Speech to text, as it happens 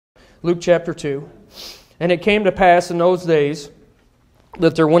Luke chapter 2. And it came to pass in those days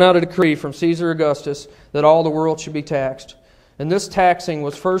that there went out a decree from Caesar Augustus that all the world should be taxed. And this taxing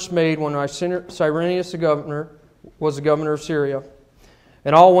was first made when Cyrenius the governor was the governor of Syria.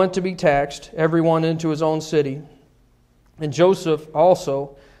 And all went to be taxed, every one into his own city. And Joseph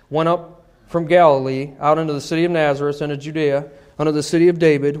also went up from Galilee out into the city of Nazareth into Judea, unto the city of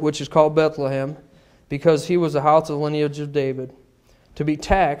David, which is called Bethlehem, because he was the house of the lineage of David, to be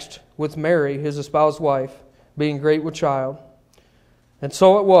taxed with Mary, his espoused wife, being great with child. And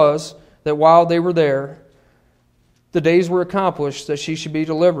so it was that while they were there, the days were accomplished that she should be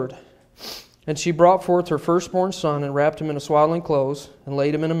delivered. And she brought forth her firstborn son, and wrapped him in swaddling clothes, and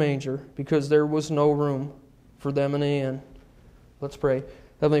laid him in a manger, because there was no room for them in the inn. Let's pray.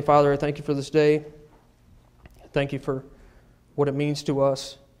 Heavenly Father, I thank you for this day. Thank you for what it means to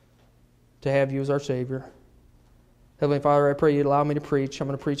us to have you as our Savior. Heavenly Father, I pray you'd allow me to preach. I'm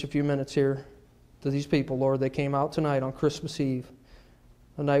going to preach a few minutes here to these people, Lord. They came out tonight on Christmas Eve,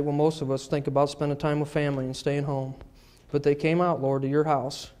 a night when most of us think about spending time with family and staying home. But they came out, Lord, to your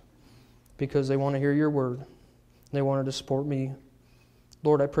house because they want to hear your word. They wanted to support me.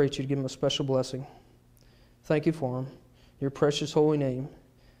 Lord, I pray that you'd give them a special blessing. Thank you for them. In your precious holy name.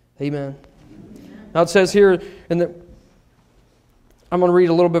 Amen. Now it says here, I'm going to read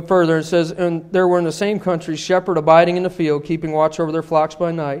a little bit further. It says, and there were in the same country shepherds abiding in the field, keeping watch over their flocks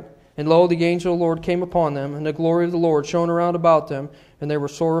by night. And lo, the angel of the Lord came upon them, and the glory of the Lord shone around about them, and they were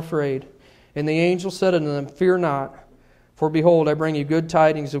sore afraid. And the angel said unto them, fear not, for behold, I bring you good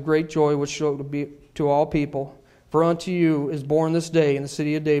tidings of great joy, which shall be to all people. For unto you is born this day in the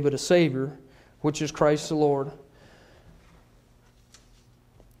city of David a Savior, which is Christ the Lord.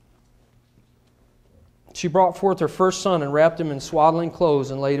 She brought forth her first son and wrapped him in swaddling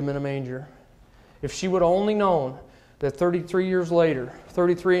clothes and laid him in a manger. If she would have only known that 33 years later,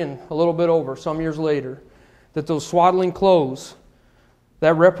 33 and a little bit over, some years later, that those swaddling clothes,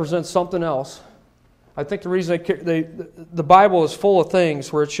 that represents something else. I think the reason the Bible is full of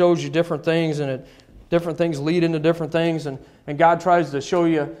things where it shows you different things, and different things lead into different things, and God tries to show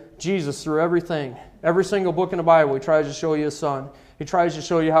you Jesus through everything. Every single book in the Bible, He tries to show you His Son. He tries to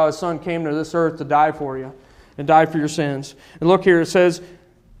show you how His Son came to this earth to die for you and die for your sins. And look here, it says,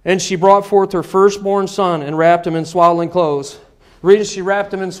 and she brought forth her firstborn son and wrapped him in swaddling clothes. The reason she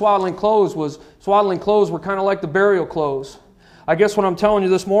wrapped him in swaddling clothes were kind of like the burial clothes. I guess what I'm telling you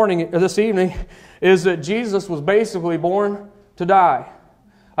this evening, is that Jesus was basically born to die.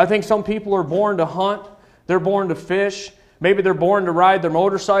 I think some people are born to hunt. They're born to fish. Maybe they're born to ride their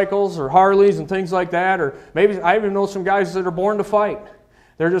motorcycles or Harleys and things like that. Or maybe I even know some guys that are born to fight.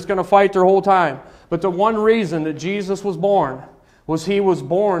 They're just going to fight their whole time. But the one reason that Jesus was born was He was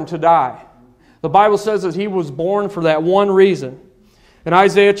born to die. The Bible says that He was born for that one reason. In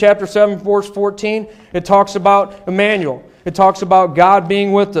Isaiah chapter 7, verse 14, it talks about Emmanuel. It talks about God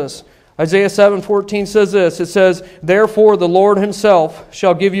being with us. Isaiah 7:14 says this. It says, therefore the Lord Himself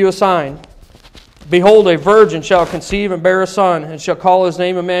shall give you a sign. Behold, a virgin shall conceive and bear a son, and shall call his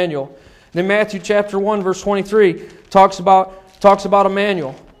name Emmanuel. Then Matthew chapter 1, verse 23 talks about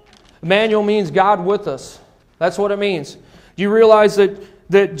Emmanuel. Emmanuel means God with us. That's what it means. Do you realize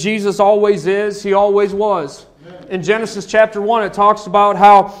that Jesus always is? He always was. Amen. In Genesis chapter 1, it talks about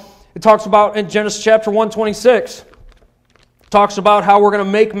in Genesis chapter 1:26, talks about how we're going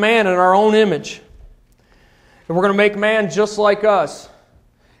to make man in our own image. And we're going to make man just like us.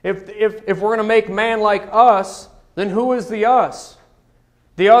 If we're going to make man like us, then who is the us?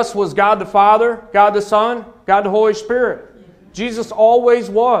 The us was God the Father, God the Son, God the Holy Spirit. Jesus always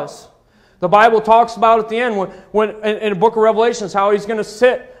was. The Bible talks about at the end, when in the book of Revelations, how He's going to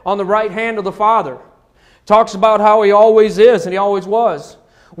sit on the right hand of the Father. It talks about how He always is and He always was.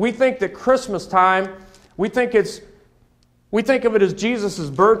 We think that Christmas time, we think of it as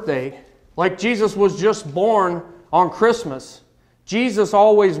Jesus' birthday, like Jesus was just born on Christmas. Jesus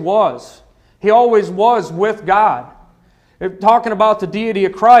always was. He always was with God. Talking about the deity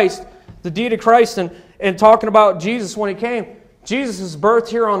of Christ, and talking about Jesus when He came, Jesus' birth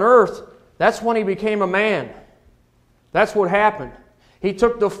here on earth, that's when He became a man. That's what happened. He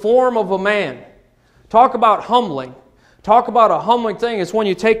took the form of a man. Talk about humbling. Talk about a humbling thing. It's when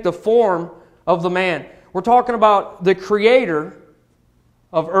you take the form of the man. We're talking about the Creator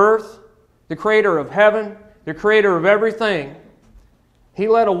of earth, the Creator of heaven, the Creator of everything. He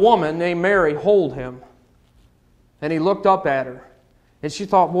let a woman named Mary hold Him. And He looked up at her. And she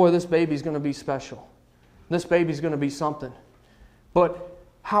thought, boy, this baby's going to be special. This baby's going to be something. But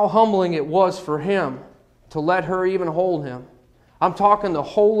how humbling it was for Him to let her even hold Him. I'm talking the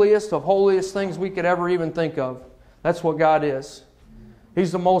holiest of holiest things we could ever even think of. That's what God is.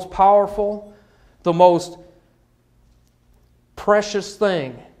 He's the most powerful, the most precious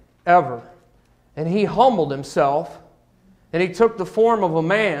thing ever. And He humbled Himself, and He took the form of a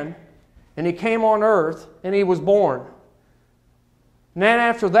man, and He came on earth, and He was born. And then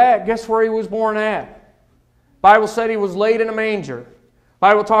after that, guess where He was born at? Bible said He was laid in a manger.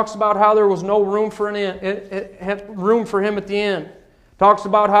 Bible talks about how there was no room for Him at the inn. Talks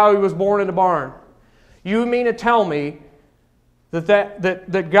about how He was born in a barn. You mean to tell me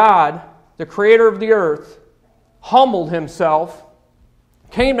that God, the Creator of the earth, humbled Himself,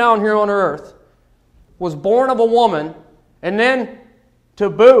 came down here on earth, was born of a woman, and then to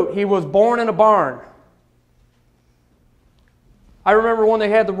boot, He was born in a barn? I remember when they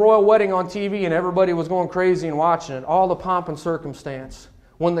had the royal wedding on TV and everybody was going crazy and watching it. All the pomp and circumstance.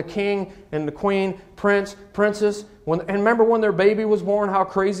 When the king and the queen, prince, princess, and remember when their baby was born, how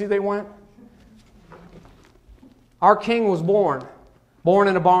crazy they went? Our king was born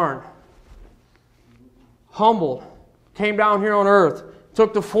in a barn. Humbled, came down here on earth,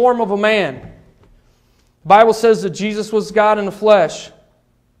 took the form of a man. The Bible says that Jesus was God in the flesh.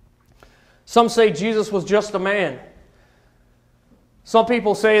 Some say Jesus was just a man. Some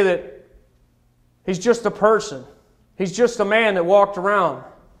people say that He's just a person. He's just a man that walked around.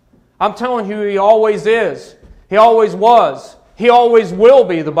 I'm telling you, He always is. He always was. He always will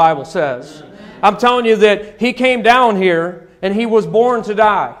be, the Bible says. I'm telling you that He came down here and He was born to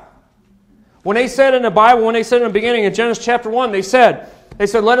die. When they said in the Bible, when they said in the beginning in Genesis chapter 1, they said,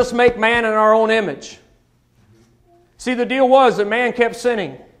 let us make man in our own image. See, the deal was that man kept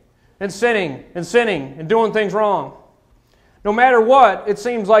sinning and sinning and sinning and doing things wrong. No matter what, it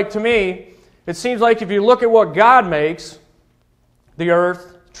seems like to me, it seems like if you look at what God makes, the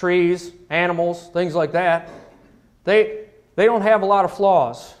earth, trees, animals, things like that, they don't have a lot of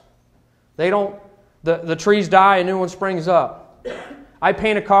flaws. The trees die, a new one springs up. I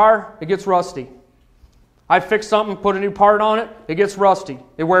paint a car, it gets rusty. I fix something, put a new part on it, it gets rusty.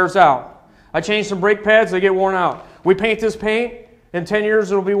 It wears out. I change some brake pads, they get worn out. We paint this paint, in 10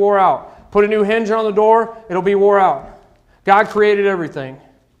 years it'll be wore out. Put a new hinge on the door, it'll be wore out. God created everything.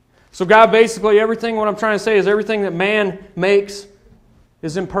 So God basically, everything, what I'm trying to say is everything that man makes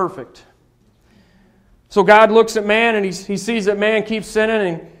is imperfect. So God looks at man and He sees that man keeps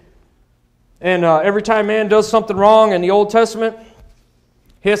sinning, and every time man does something wrong in the Old Testament,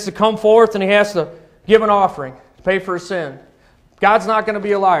 he has to come forth and he has to give an offering to pay for his sin. God's not going to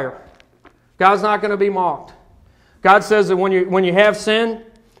be a liar. God's not going to be mocked. God says that when you have sin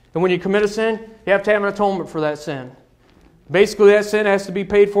and when you commit a sin, you have to have an atonement for that sin. Basically, that sin has to be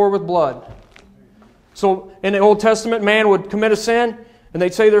paid for with blood. So in the Old Testament, man would commit a sin and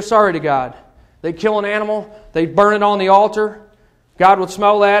they'd say they're sorry to God. They'd kill an animal, they'd burn it on the altar. God would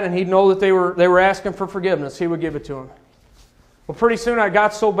smell that and He'd know that they were asking for forgiveness. He would give it to them. Well, pretty soon it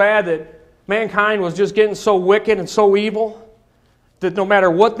got so bad that mankind was just getting so wicked and so evil that no matter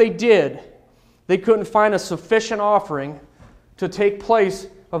what they did, they couldn't find a sufficient offering to take place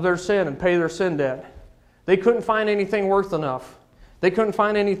of their sin and pay their sin debt. They couldn't find anything worth enough. They couldn't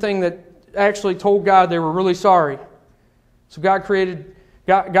find anything that actually told God they were really sorry. So God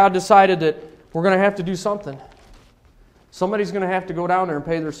decided that we're going to have to do something. Somebody's going to have to go down there and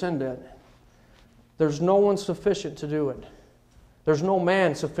pay their sin debt. There's no one sufficient to do it. There's no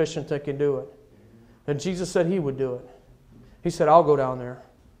man sufficient that can do it. And Jesus said He would do it. He said, I'll go down there.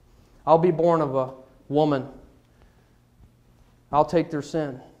 I'll be born of a woman. I'll take their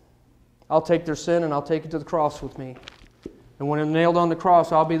sin. I'll take their sin and I'll take it to the cross with me. And when I'm nailed on the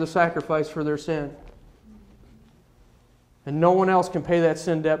cross, I'll be the sacrifice for their sin. And no one else can pay that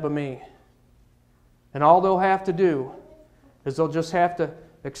sin debt but me. And all they'll have to do is they'll just have to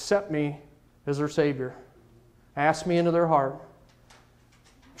accept me as their Savior. Ask me into their heart.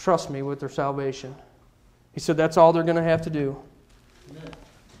 Trust me with their salvation. He said that's all they're going to have to do. Amen.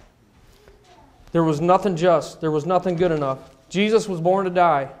 There was nothing just. There was nothing good enough. Jesus was born to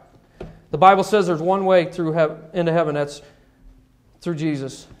die. The Bible says there's one way into heaven. That's through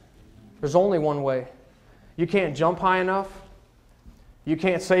Jesus. There's only one way. You can't jump high enough. You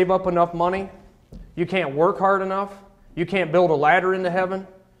can't save up enough money. You can't work hard enough. You can't build a ladder into heaven.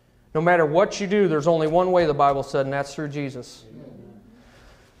 No matter what you do, there's only one way, the Bible said, and that's through Jesus.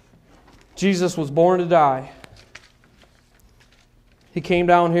 Jesus was born to die. He came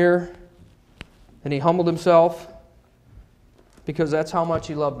down here and He humbled Himself because that's how much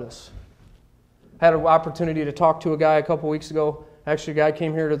He loved us. I had an opportunity to talk to a guy a couple weeks ago. Actually, a guy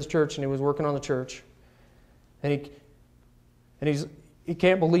came here to the church and he was working on the church. And he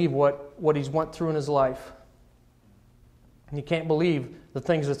can't believe what he's went through in his life. And he can't believe the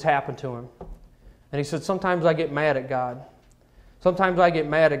things that's happened to him. And he said, sometimes I get mad at God. Sometimes I get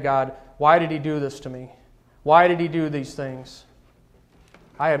mad at God. Why did He do this to me? Why did He do these things?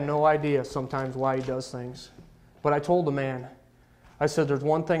 I have no idea sometimes why He does things. But I told the man, I said, there's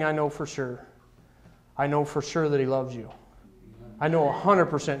one thing I know for sure. I know for sure that He loves you. I know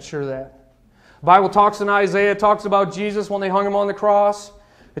 100% sure that. The Bible talks in Isaiah, it talks about Jesus when they hung Him on the cross.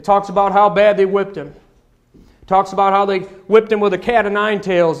 It talks about how bad they whipped Him. It talks about how they whipped Him with a cat of nine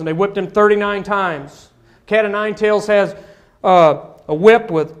tails, and they whipped Him 39 times. Cat of nine tails has a whip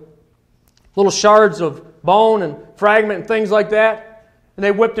with little shards of bone and fragment and things like that. And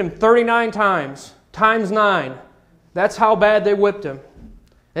they whipped Him 39 times, times 9. That's how bad they whipped Him.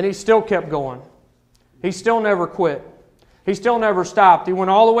 And He still kept going. He still never quit. He still never stopped. He went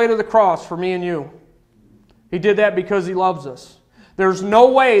all the way to the cross for me and you. He did that because He loves us. There's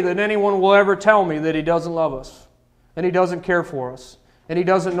no way that anyone will ever tell me that He doesn't love us, and He doesn't care for us, and He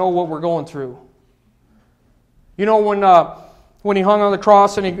doesn't know what we're going through. You know, when He hung on the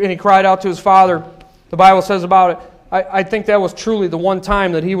cross and he cried out to His Father, the Bible says about it, I think that was truly the one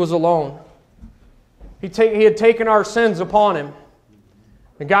time that He was alone. He had taken our sins upon Him.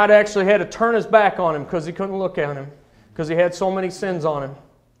 And God actually had to turn His back on Him because He couldn't look at Him, because He had so many sins on Him.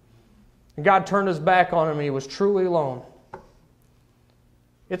 And God turned His back on Him and He was truly alone.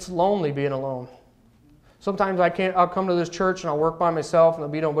 It's lonely being alone. Sometimes I'll come to this church and I'll work by myself and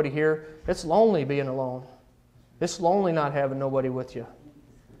there'll be nobody here. It's lonely being alone. It's lonely not having nobody with you.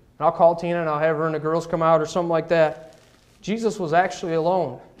 And I'll call Tina and I'll have her and the girls come out or something like that. Jesus was actually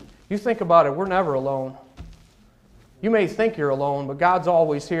alone. You think about it, we're never alone. You may think you're alone, but God's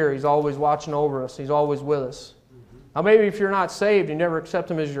always here. He's always watching over us. He's always with us. Now maybe if you're not saved, you never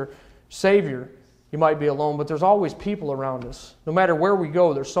accept Him as your Savior, you might be alone, but there's always people around us. No matter where we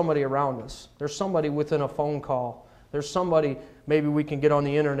go, there's somebody around us. There's somebody within a phone call. There's somebody, maybe we can get on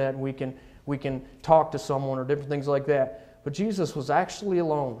the internet and we can talk to someone or different things like that. But Jesus was actually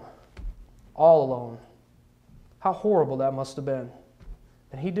alone. All alone. How horrible that must have been.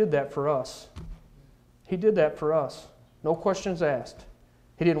 And He did that for us. He did that for us. No questions asked.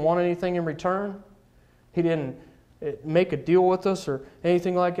 He didn't want anything in return. He didn't make a deal with us or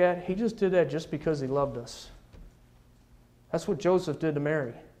anything like that. He just did that just because He loved us. That's what Joseph did to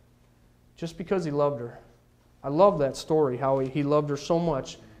Mary. Just because he loved her. I love that story, how he loved her so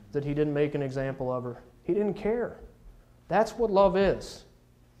much that he didn't make an example of her. He didn't care. That's what love is.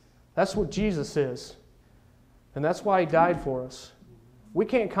 That's what Jesus is. And that's why He died for us. We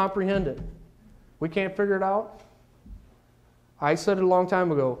can't comprehend it. We can't figure it out. I said it a long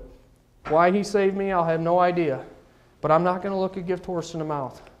time ago. Why He saved me, I'll have no idea. But I'm not going to look a gift horse in the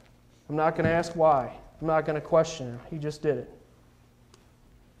mouth. I'm not going to ask why. I'm not going to question Him. He just did it.